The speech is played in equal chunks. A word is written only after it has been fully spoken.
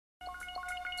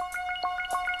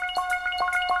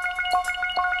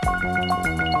If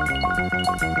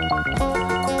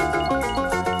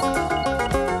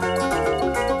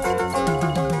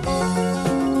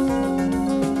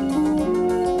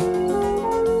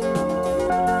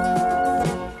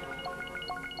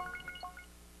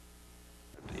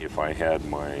I had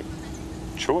my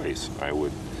choice, I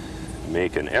would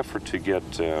make an effort to get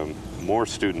more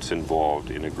students involved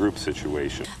in a group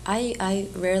situation. I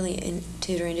rarely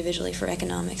tutor individually for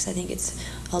economics. I think it's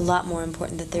a lot more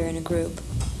important that they're in a group.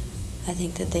 I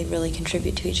think that they really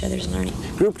contribute to each other's learning.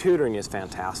 Group tutoring is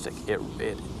fantastic.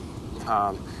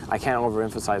 I can't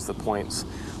overemphasize the points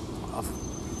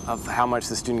of how much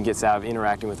the student gets out of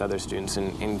interacting with other students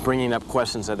and bringing up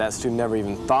questions that that student never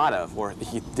even thought of, or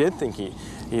he did think he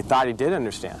thought he did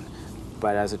understand.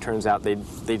 But as it turns out, they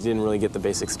didn't really get the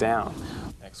basics down.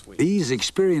 These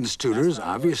experienced tutors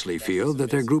obviously feel that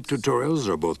their group tutorials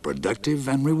are both productive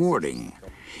and rewarding.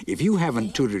 If you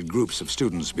haven't tutored groups of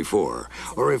students before,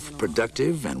 or if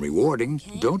productive and rewarding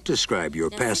don't describe your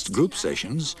past group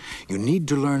sessions, you need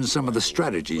to learn some of the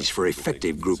strategies for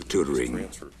effective group tutoring.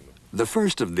 The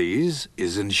first of these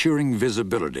is ensuring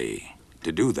visibility.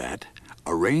 To do that,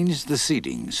 arrange the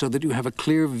seating so that you have a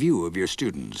clear view of your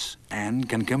students and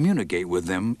can communicate with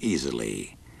them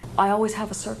easily. I always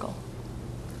have a circle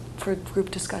for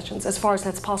group discussions, as far as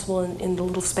that's possible in the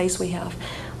little space we have.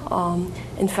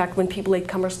 In fact, when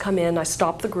latecomers come in, I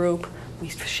stop the group, we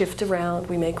shift around,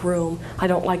 we make room. I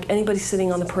don't like anybody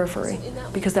sitting on the periphery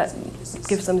because that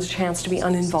gives them the chance to be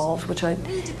uninvolved, which I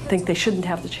think they shouldn't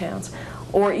have the chance.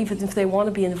 Or even if they want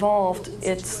to be involved,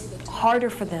 it's harder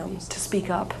for them to speak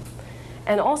up.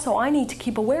 And also, I need to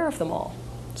keep aware of them all.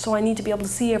 So I need to be able to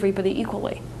see everybody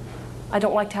equally. I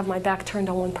don't like to have my back turned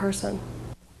on one person.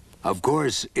 Of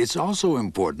course, it's also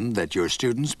important that your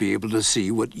students be able to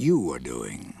see what you are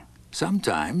doing.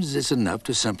 Sometimes it's enough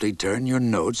to simply turn your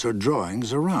notes or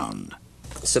drawings around.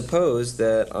 Suppose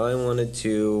that I wanted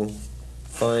to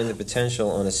find the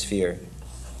potential on a sphere.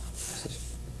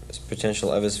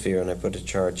 Potential of a sphere, and I put a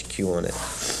charge Q on it.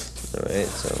 All right,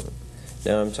 so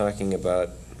now I'm talking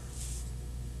about,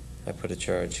 I put a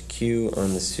charge Q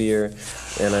on the sphere,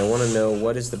 and I want to know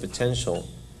what is the potential,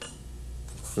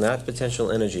 not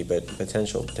potential energy, but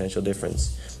potential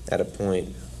difference at a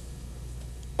point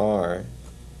R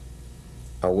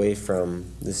away from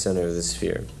the center of the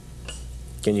sphere.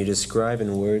 Can you describe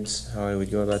in words how I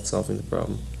would go about solving the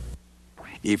problem?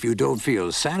 If you don't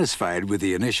feel satisfied with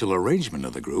the initial arrangement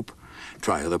of the group,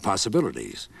 try other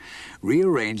possibilities.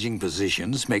 Rearranging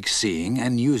positions makes seeing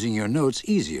and using your notes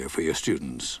easier for your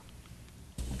students.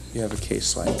 You have a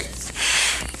case like,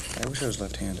 I wish I was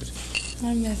left-handed.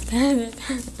 I'm left-handed.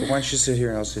 Why don't you sit here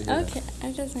and I'll sit here? Okay,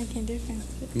 I'm just making a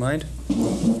difference. Mind?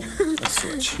 Let's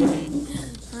switch. I'm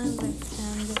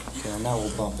left-handed. Okay, now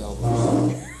we'll bump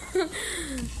elbows.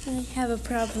 I have a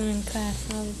problem in class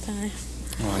all the time.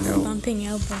 Oh, I know. Bumping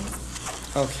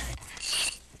elbows. Okay.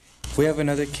 We have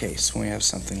another case when we have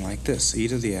something like this, e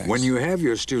to the x. When you have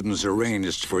your students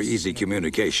arranged for easy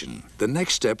communication, the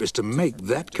next step is to make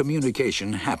that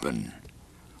communication happen.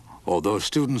 Although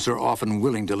students are often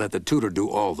willing to let the tutor do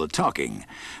all the talking,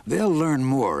 they'll learn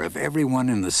more if everyone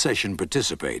in the session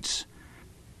participates.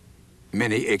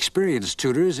 Many experienced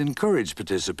tutors encourage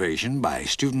participation by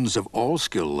students of all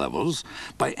skill levels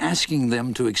by asking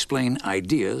them to explain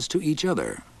ideas to each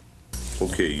other.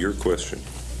 Okay, your question.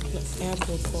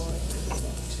 Amplitude.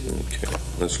 Okay,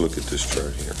 let's look at this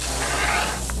chart here.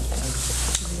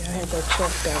 Yeah, I had that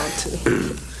chalk down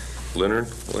too. Leonard,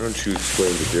 why don't you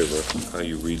explain to Deborah how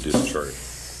you read this chart?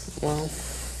 Well,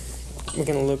 we're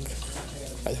going to look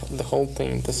at the whole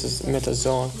thing. This is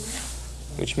metazoa,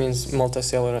 which means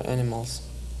multicellular animals.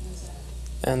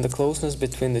 And the closeness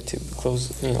between the two,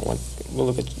 like we'll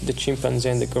look at the chimpanzee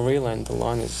and the gorilla, and the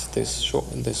line is this short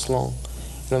and this long.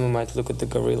 And then we might look at the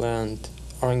gorilla and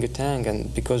orangutan,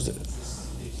 and because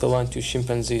the line to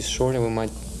chimpanzee is shorter, we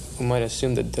might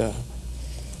assume that the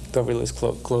gorilla is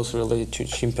closer related to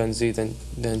chimpanzee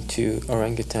than to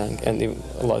orangutan, and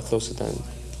a lot closer than,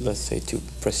 let's say, to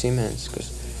prosimians,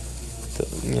 because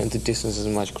the distance is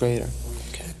much greater.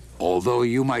 Although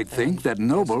you might think that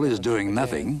Noble is doing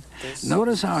nothing,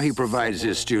 notice how he provides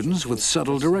his students with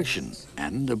subtle direction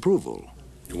and approval.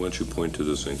 Why don't you point to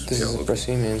those things? This is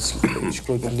prosimians, which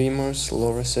include lemurs,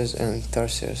 lorises, and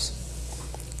tarsiers.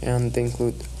 And they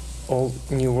include all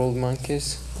New World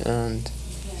monkeys and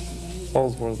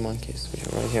Old World monkeys, which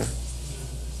are right here.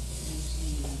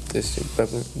 This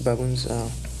baboons are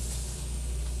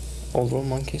Old World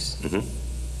monkeys.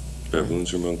 Mm-hmm.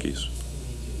 Baboons are monkeys.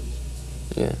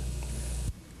 Yeah.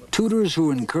 Tutors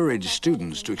who encourage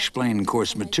students to explain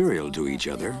course material to each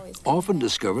other often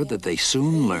discover that they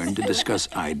soon learn to discuss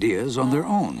ideas on their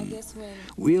own.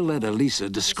 We'll let Elisa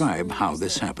describe how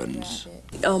this happens.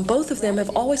 Both of them have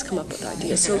always come up with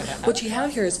ideas. So what you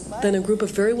have here is then a group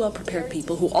of very well-prepared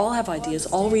people who all have ideas,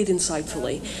 all read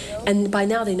insightfully, and by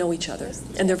now they know each other.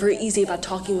 And they're very easy about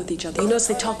talking with each other. You notice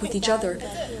they talk with each other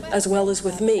as well as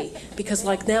with me, because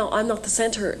like now I'm not the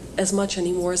center as much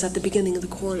anymore as at the beginning of the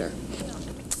quarter.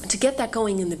 To get that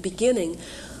going in the beginning,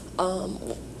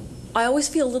 I always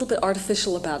feel a little bit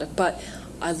artificial about it, but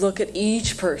I look at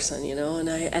each person, you know,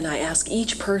 and I ask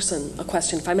each person a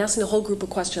question. If I'm asking a whole group a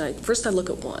question, first I look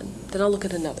at one, then I'll look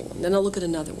at another one, then I'll look at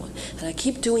another one. And I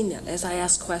keep doing that as I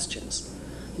ask questions.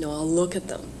 You know, I'll look at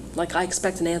them like I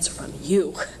expect an answer from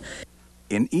you.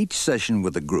 In each session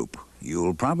with a group,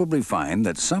 you'll probably find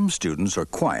that some students are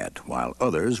quiet while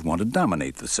others want to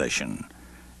dominate the session.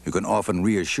 You can often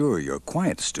reassure your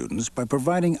quiet students by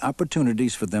providing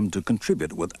opportunities for them to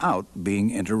contribute without being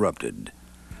interrupted.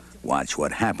 Watch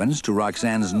what happens to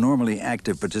Roxanne's normally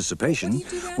active participation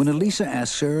when Elisa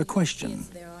asks her a question,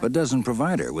 but doesn't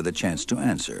provide her with a chance to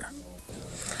answer.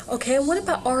 Okay, and what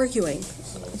about arguing?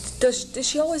 Is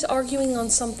she always arguing on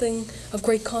something of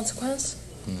great consequence?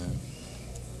 No.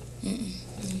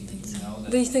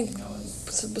 What do you think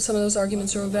some of those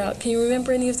arguments are about? Can you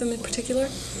remember any of them in particular?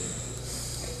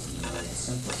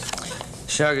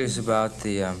 She argues about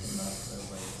the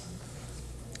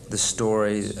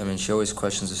story. I mean, she always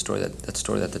questions the story that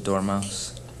story that the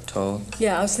Dormouse told.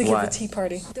 Yeah, I was thinking Why? of the Tea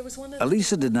Party. There was one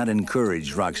Elisa did not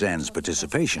encourage Roxanne's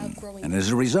participation, and as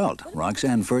a result,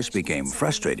 Roxanne first became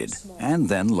frustrated and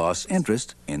then lost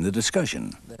interest in the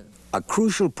discussion. A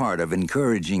crucial part of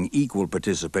encouraging equal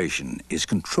participation is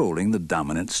controlling the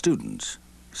dominant students.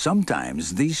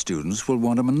 Sometimes these students will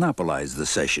want to monopolize the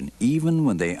session even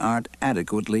when they aren't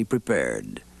adequately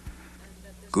prepared.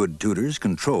 Good tutors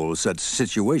control such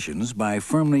situations by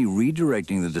firmly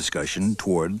redirecting the discussion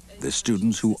toward the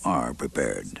students who are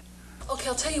prepared. Okay,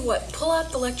 I'll tell you what. Pull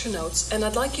out the lecture notes, and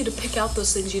I'd like you to pick out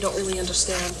those things you don't really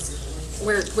understand,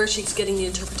 where she's getting the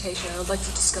interpretation. I'd like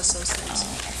to discuss those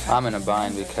things. I'm in a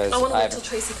bind because I want to wait till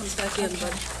Tracy comes back in,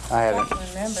 but I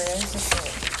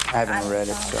haven't read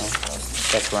it, so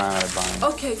that's where I'm in a bind.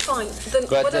 okay, fine. Then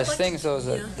But what there's I'd like things though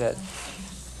that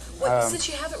since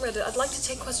you haven't read it, I'd like to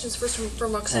take questions first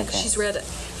from Roxanne, because Okay. she's read it.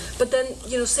 But then,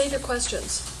 you know, save your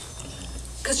questions.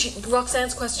 Because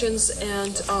Roxanne's questions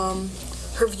and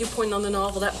her viewpoint on the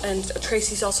novel, and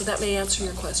Tracy's also, that may answer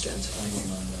your questions.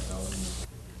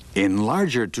 In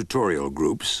larger tutorial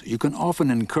groups, you can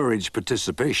often encourage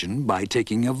participation by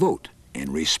taking a vote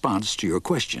in response to your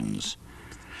questions.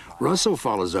 Russell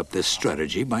follows up this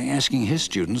strategy by asking his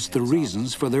students the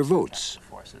reasons for their votes.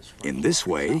 In this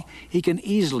way, he can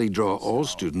easily draw all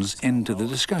students into the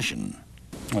discussion.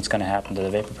 What's going to happen to the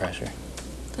vapor pressure?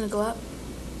 It's going to go up.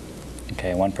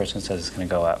 Okay, one person says it's going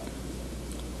to go up.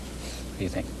 What do you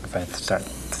think? If I start,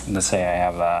 let's say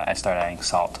I start adding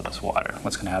salt to this water,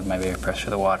 what's going to happen to my vapor pressure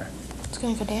of the water? It's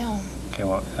going to go down. Okay,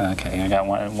 well, okay, I got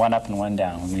one up and one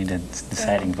down. We need a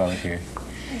deciding vote here.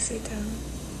 I see down.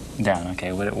 Down,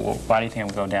 okay. Why do you think it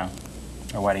would go down?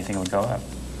 Or why do you think it would go up?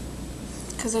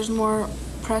 Because there's more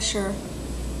pressure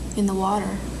in the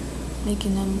water,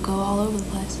 making them go all over the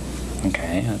place.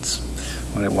 Okay,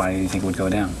 why do you think it would go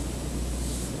down?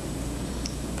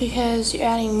 Because you're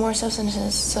adding more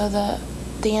substances, so the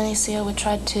NaCl would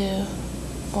try to,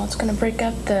 well, it's going to break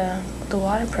up the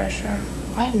water pressure.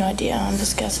 I have no idea. I'm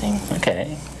just guessing.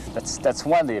 Okay, that's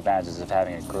one of the advantages of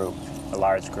having a group, a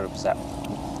large group, is that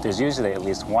there's usually at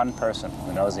least one person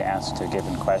who knows the answer to a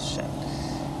given question.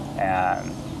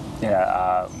 And you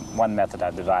know, one method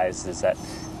I've devised is that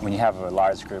when you have a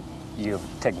large group, you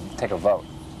take a vote.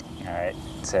 All right,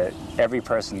 so every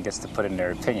person gets to put in their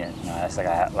opinion. You know, it's like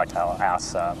I'll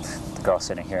ask the girl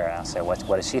sitting here, and I'll say, what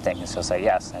does she think? And she'll say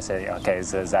yes. And I say, okay,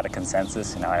 is that a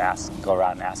consensus? You know, I go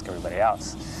around and ask everybody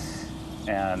else,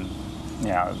 and you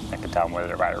know, I can tell them whether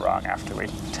they're right or wrong after we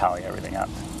tally everything up.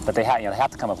 But they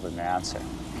have to come up with an answer.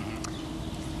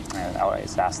 And I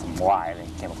always ask them why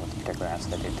they came up with the particular answer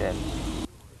that they did.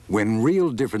 When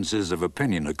real differences of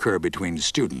opinion occur between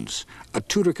students, a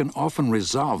tutor can often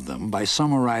resolve them by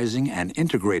summarizing and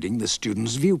integrating the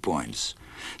students' viewpoints.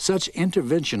 Such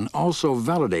intervention also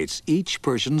validates each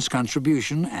person's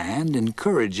contribution and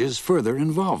encourages further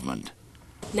involvement.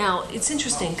 Now, it's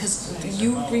interesting because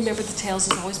you remember the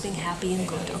tales as always being happy and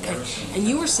good, okay? And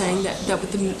you were saying that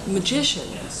with the magician,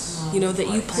 you know, that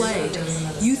you played,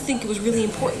 you think it was really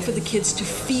important for the kids to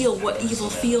feel what evil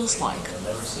feels like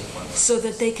so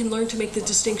that they can learn to make the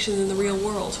distinction in the real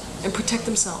world and protect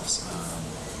themselves.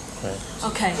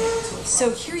 Okay,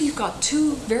 so here you've got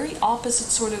two very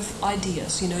opposite sort of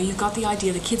ideas. You know, you've got the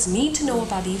idea that kids need to know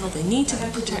about evil, they need to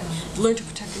learn to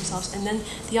protect themselves, and then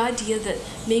the idea that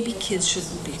maybe kids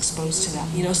shouldn't be exposed to that.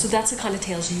 You know, so that's the kind of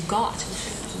tales you got,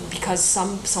 because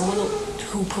someone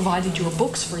who provided your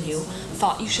books for you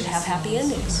thought you should have happy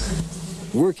endings.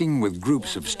 Working with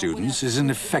groups of students is an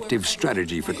effective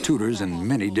strategy for tutors in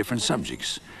many different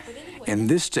subjects. In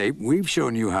this tape, we've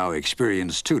shown you how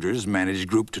experienced tutors manage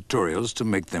group tutorials to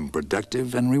make them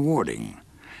productive and rewarding.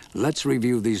 Let's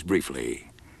review these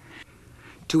briefly.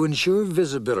 To ensure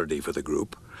visibility for the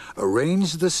group,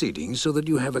 arrange the seating so that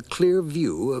you have a clear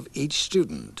view of each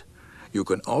student. You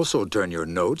can also turn your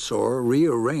notes or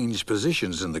rearrange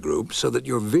positions in the group so that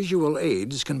your visual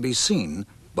aids can be seen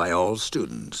by all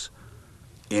students.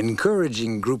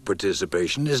 Encouraging group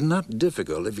participation is not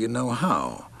difficult if you know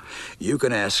how. You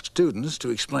can ask students to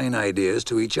explain ideas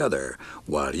to each other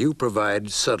while you provide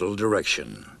subtle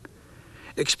direction.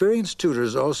 Experienced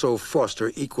tutors also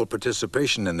foster equal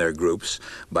participation in their groups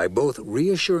by both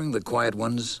reassuring the quiet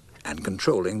ones and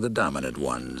controlling the dominant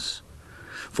ones.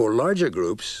 For larger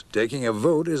groups, taking a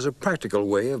vote is a practical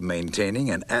way of maintaining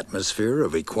an atmosphere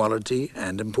of equality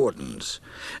and importance.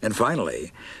 And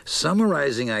finally,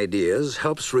 summarizing ideas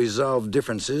helps resolve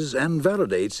differences and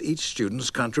validates each student's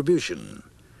contribution.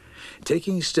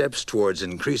 Taking steps towards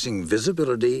increasing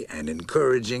visibility and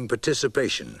encouraging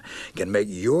participation can make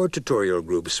your tutorial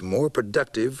groups more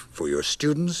productive for your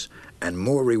students and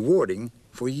more rewarding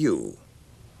for you.